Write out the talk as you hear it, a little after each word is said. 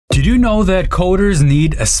Did you know that coders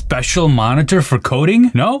need a special monitor for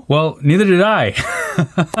coding? No? Well, neither did I.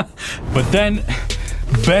 But then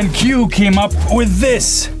BenQ came up with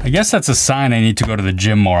this. I guess that's a sign I need to go to the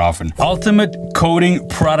gym more often. Ultimate Coding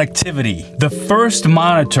Productivity. The first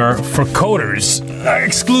monitor for coders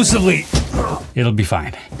exclusively. It'll be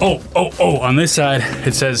fine. Oh, on this side,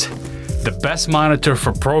 it says, the best monitor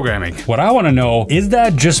for programming. What I want to know, is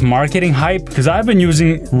that just marketing hype? Because I've been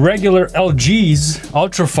using regular LG's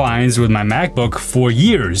ultrafines with my MacBook for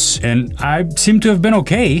years, and I seem to have been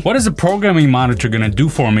okay. What is a programming monitor gonna do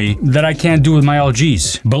for me that I can't do with my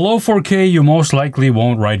LG's? Below 4K, you most likely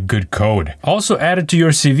won't write good code. Also add it to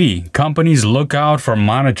your CV. Companies look out for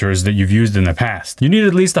monitors that you've used in the past. You need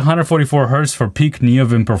at least 144 Hz for peak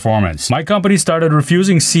NeoVim performance. My company started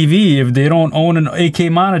refusing CV if they don't own an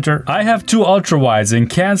 8K monitor. I have 2 ultrawides and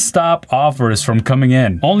can't stop offers from coming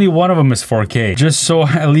in. Only one of them is 4K, just so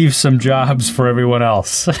I leave some jobs for everyone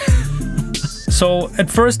else. So at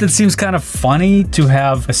first it seems kind of funny to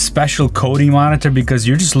have a special coding monitor because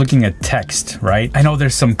you're just looking at text, right? I know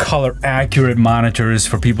there's some color accurate monitors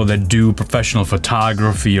for people that do professional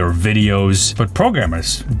photography or videos, but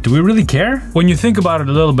programmers, do we really care? When you think about it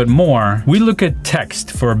a little bit more, we look at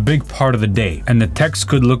text for a big part of the day, and the text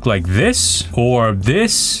could look like this, or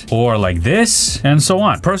like this, and so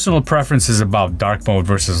on. Personal preferences about dark mode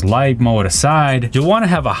versus light mode aside, you'll want to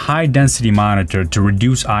have a high density monitor to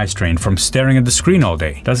reduce eye strain from staring at the screen all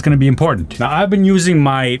day. That's going to be important. Now, I've been using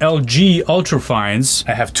my LG Ultrafines.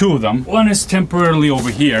 I have 2 of them. One is temporarily over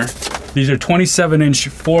here. These are 27-inch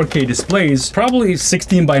 4K displays, probably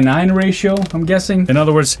 16:9 ratio, I'm guessing. In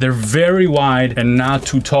other words, they're very wide and not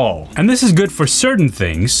too tall. And this is good for certain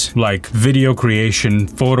things, like video creation,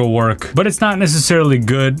 photo work, but it's not necessarily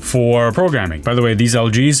good for programming. By the way, these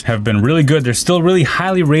LGs have been really good. They're still really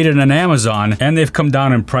highly rated on Amazon, and they've come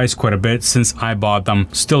down in price quite a bit since I bought them.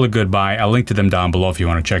 Still a good buy. I'll link to them down below if you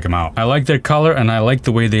want to check them out. I like their color, and I like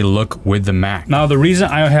the way they look with the Mac. Now, the reason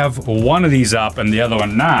I have one of these up and the other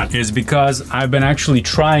one not is because I've been actually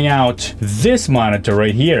trying out this monitor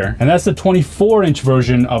right here, and that's the 24-inch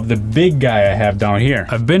version of the big guy I have down here.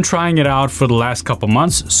 I've been trying it out for the last couple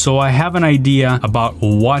months, so I have an idea about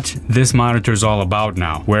what this monitor is all about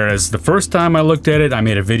now. Whereas the first time I looked at it, I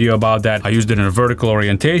made a video about that. I used it in a vertical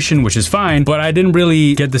orientation, which is fine, but I didn't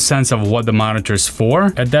really get the sense of what the monitor is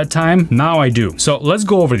for at that time. Now I do. So let's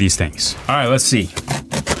go over these things. All right, let's see.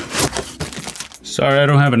 Sorry, I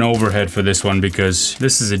don't have an overhead for this one because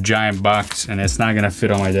this is a giant box and it's not gonna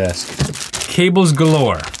fit on my desk. Cables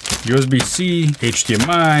galore. USB-C,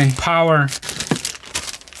 HDMI, power.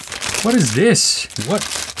 What is this? What?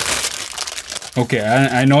 Okay,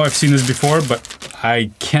 I know I've seen this before, but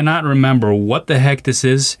I cannot remember what the heck this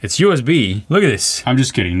is. It's USB. Look at this. I'm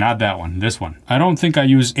just kidding, not that one, this one. I don't think I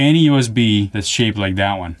use any USB that's shaped like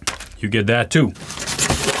that one. You get that too.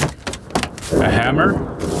 A hammer.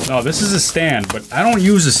 No, this is a stand, but I don't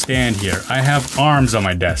use a stand here. I have arms on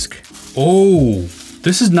my desk. Oh,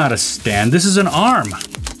 this is not a stand, this is an arm.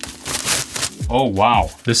 Oh, wow.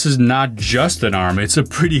 This is not just an arm, it's a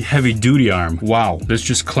pretty heavy duty arm. Wow, this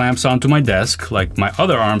just clamps onto my desk like my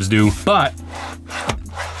other arms do, but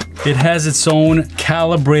it has its own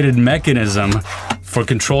calibrated mechanism for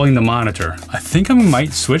controlling the monitor. I think I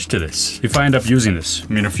might switch to this if I end up using this.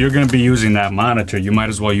 I mean, if you're gonna be using that monitor, you might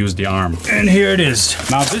as well use the arm. And here it is.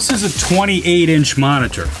 Now, this is a 28-inch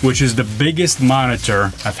monitor, which is the biggest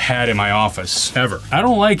monitor I've had in my office ever. I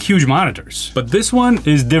don't like huge monitors, but this one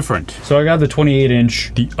is different. So I got the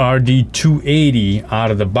 28-inch, the RD280 out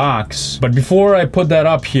of the box. But before I put that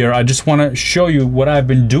up here, I just wanna show you what I've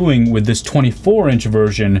been doing with this 24-inch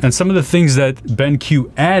version and some of the things that BenQ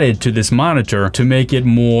added to this monitor to make it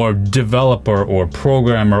more developer or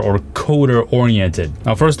programmer or coder oriented.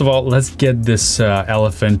 Now, first of all, let's get this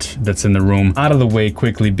elephant that's in the room out of the way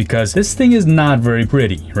quickly because this thing is not very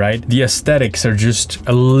pretty, right? The aesthetics are just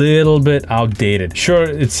a little bit outdated. Sure,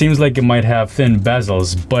 it seems like it might have thin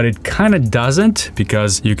bezels, but it kind of doesn't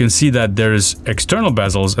because you can see that there's external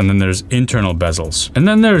bezels and then there's internal bezels. And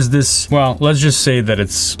then there's this, well, let's just say that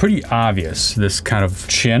it's pretty obvious, this kind of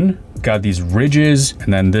chin. Got these ridges,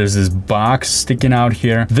 and then there's this box sticking out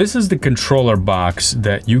here. This is the controller box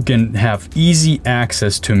that you can have easy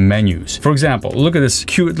access to menus. For example, look at this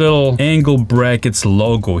cute little angle brackets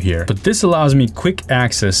logo here. But this allows me quick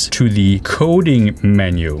access to the coding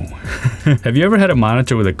menu. Have you ever had a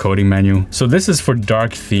monitor with a coding menu? So this is for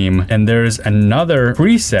dark theme, and there's another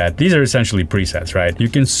preset. These are essentially presets, right? You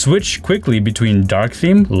can switch quickly between dark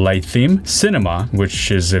theme, light theme, cinema, which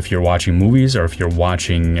is if you're watching movies or if you're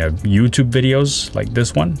watching YouTube videos like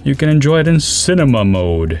this one, you can enjoy it in cinema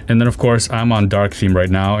mode. And then of course, I'm on dark theme right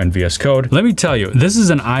now in VS Code. Let me tell you, this is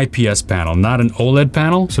an IPS panel, not an OLED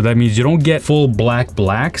panel. So that means you don't get full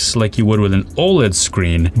blacks like you would with an OLED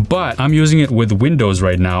screen, but I'm using it with Windows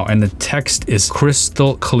right now and the text is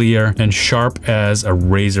crystal clear and sharp as a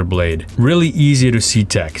razor blade. Really easy to see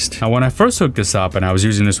text. Now, when I first hooked this up and I was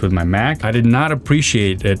using this with my Mac, I did not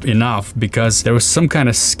appreciate it enough because there was some kind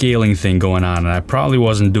of scaling thing going on and I probably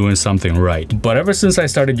wasn't doing something right. But ever since I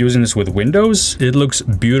started using this with Windows, it looks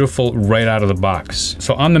beautiful right out of the box.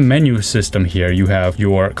 So on the menu system here, you have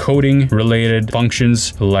your coding related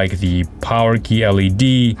functions like the power key LED.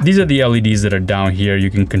 These are the LEDs that are down here. You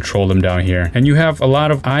can control them down here. And you have a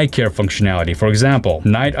lot of eye care functionality. For example,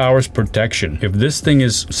 night hours protection. If this thing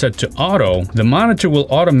is set to auto, the monitor will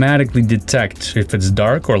automatically detect if it's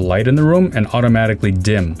dark or light in the room and automatically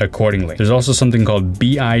dim accordingly. There's also something called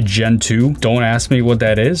BI Gen 2. Don't ask me what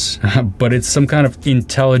that is, but it's some kind of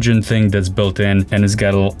intelligent thing that's built in and it's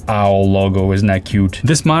got a little owl logo. Isn't that cute?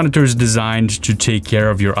 This monitor is designed to take care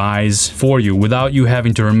of your eyes for you without you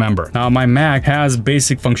having to remember. Now, my Mac has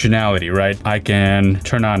basic functionality, right? I can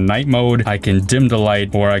turn on night mode, I can dim the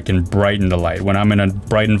light, or I can brighten the light. When I'm in a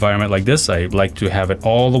bright environment like this, I like to have it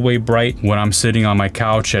all the way bright. When I'm sitting on my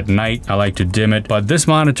couch at night, I like to dim it, but this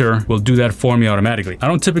monitor will do that for me automatically. I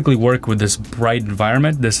don't typically work with this bright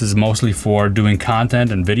environment. This is mostly for doing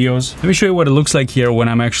content and videos. Let me show you what it looks like here when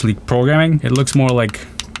I'm actually programming. It looks more like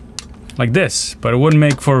this, but it wouldn't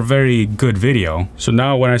make for a very good video. So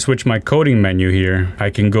now when I switch my coding menu here,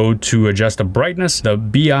 I can go to adjust the brightness. The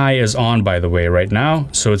BI is on, by the way, right now.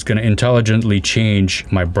 So it's gonna intelligently change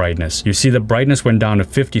my brightness. You see the brightness went down to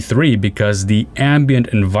 53 because the ambient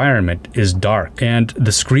environment is dark and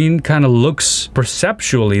the screen kind of looks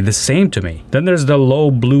perceptually the same to me. Then there's the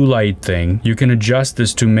low blue light thing. You can adjust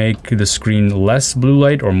this to make the screen less blue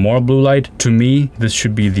light or more blue light. To me, this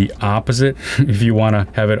should be the opposite. If you wanna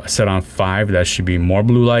have it set on 5, that should be more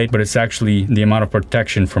blue light, but it's actually the amount of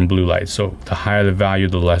protection from blue light. So the higher the value,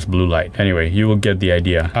 the less blue light. Anyway, you will get the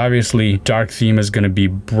idea. Obviously, dark theme is going to be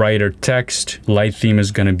brighter text. Light theme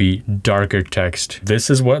is going to be darker text. This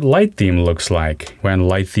is what light theme looks like when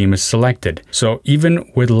light theme is selected. So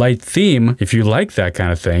even with light theme, if you like that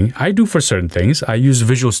kind of thing, I do for certain things. I use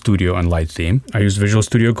Visual Studio on light theme. I use Visual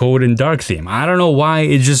Studio Code in dark theme. I don't know why,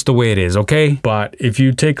 it's just the way it is, okay? But if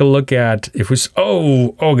you take a look at,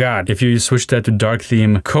 oh God, if you switch that to dark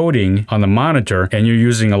theme coding on the monitor and you're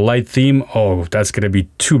using a light theme, oh, that's gonna be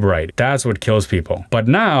too bright. That's what kills people. But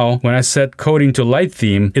now, when I set coding to light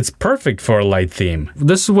theme, it's perfect for a light theme.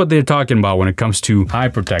 This is what they're talking about when it comes to eye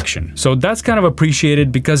protection. So that's kind of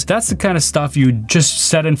appreciated because that's the kind of stuff you just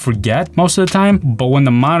set and forget most of the time. But when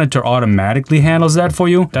the monitor automatically handles that for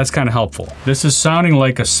you, that's kind of helpful. This is sounding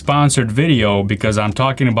like a sponsored video because I'm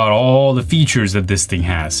talking about all the features that this thing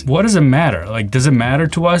has. What does it matter? Like, does it matter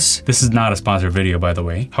to us? This is not a sponsored video, by the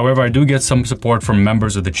way. However, I do get some support from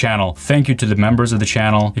members of the channel. Thank you to the members of the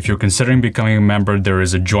channel. If you're considering becoming a member, there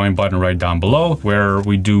is a join button right down below where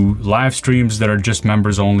we do live streams that are just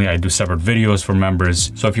members only. I do separate videos for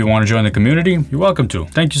members. So if you want to join the community, you're welcome to.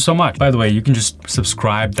 Thank you so much. By the way, you can just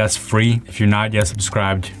subscribe. That's free. If you're not yet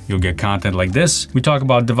subscribed, you'll get content like this. We talk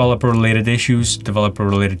about developer-related issues,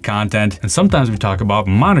 developer-related content, and sometimes we talk about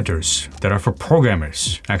monitors that are for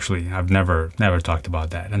programmers. Actually, I've never talked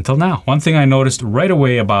about that until now. One thing I noticed right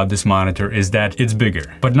away about this monitor is that it's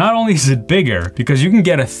bigger. But not only is it bigger, because you can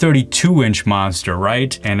get a 32-inch monster,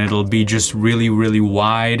 right? And it'll be just really, really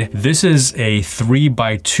wide. This is a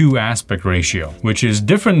 3:2 aspect ratio, which is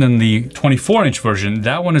different than the 24-inch version.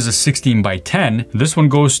 That one is a 16:10. This one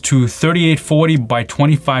goes to 3840 by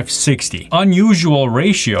 2560. Unusual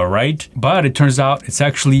ratio, right? But it turns out it's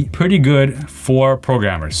actually pretty good for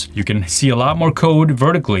programmers. You can see a lot more code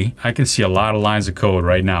vertically. I can see a lot of lines of code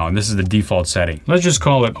right now, and this is the default setting. Let's just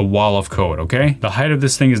call it a wall of code, okay? The height of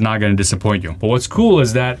this thing is not going to disappoint you. But what's cool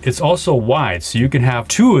is that it's also wide, so you can have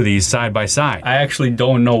two of these side by side. I actually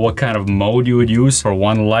don't know what kind of mode you would use for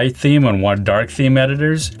one light theme and one dark theme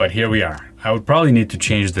editors, but here we are. I would probably need to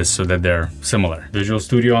change this so that they're similar. Visual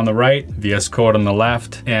Studio on the right, VS Code on the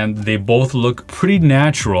left, and they both look pretty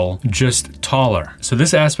natural, just taller. So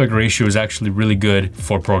this aspect ratio is actually really good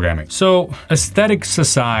for programming. So aesthetics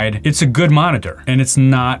aside, it's a good monitor and it's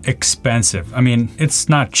not expensive. I mean, it's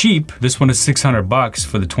not cheap. This one is $600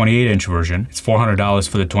 for the 28-inch version. It's $400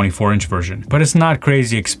 for the 24-inch version, but it's not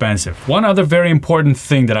crazy expensive. One other very important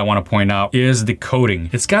thing that I want to point out is the coating.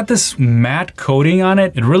 It's got this matte coating on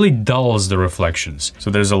it. It really dulls the reflections. So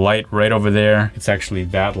there's a light right over there. It's actually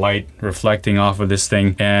that light reflecting off of this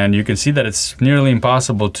thing. And you can see that it's nearly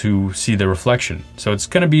impossible to see the reflection. So it's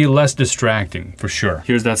gonna be less distracting for sure.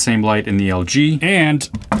 Here's that same light in the LG, and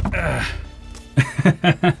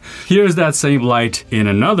here's that same light in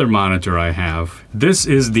another monitor I have. This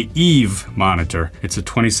is the Eve monitor. It's a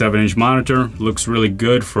 27-inch monitor. Looks really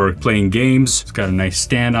good for playing games. It's got a nice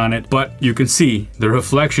stand on it, but you can see the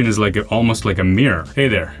reflection is like almost like a mirror. Hey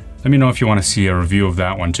there. Let me know if you want to see a review of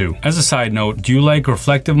that one too. As a side note, do you like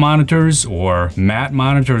reflective monitors or matte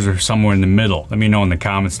monitors or somewhere in the middle? Let me know in the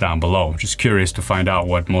comments down below. Just curious to find out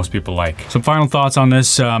what most people like. Some final thoughts on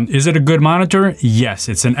this. Is it a good monitor? Yes,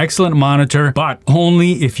 it's an excellent monitor, but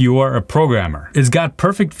only if you are a programmer. It's got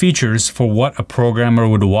perfect features for what a programmer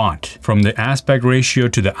would want. From the aspect ratio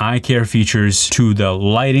to the eye care features to the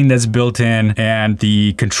lighting that's built in and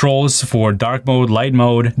the controls for dark mode, light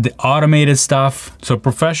mode, the automated stuff. So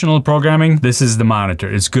professional programming, this is the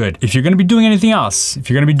monitor. It's good. If you're gonna be doing anything else, if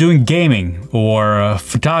you're gonna be doing gaming or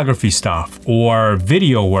photography stuff or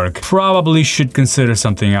video work, probably should consider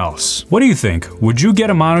something else. What do you think? Would you get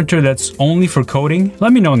a monitor that's only for coding?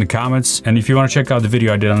 Let me know in the comments. And if you want to check out the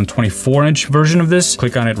video I did on the 24-inch version of this,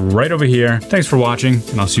 click on it right over here. Thanks for watching,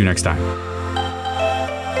 and I'll see you next time.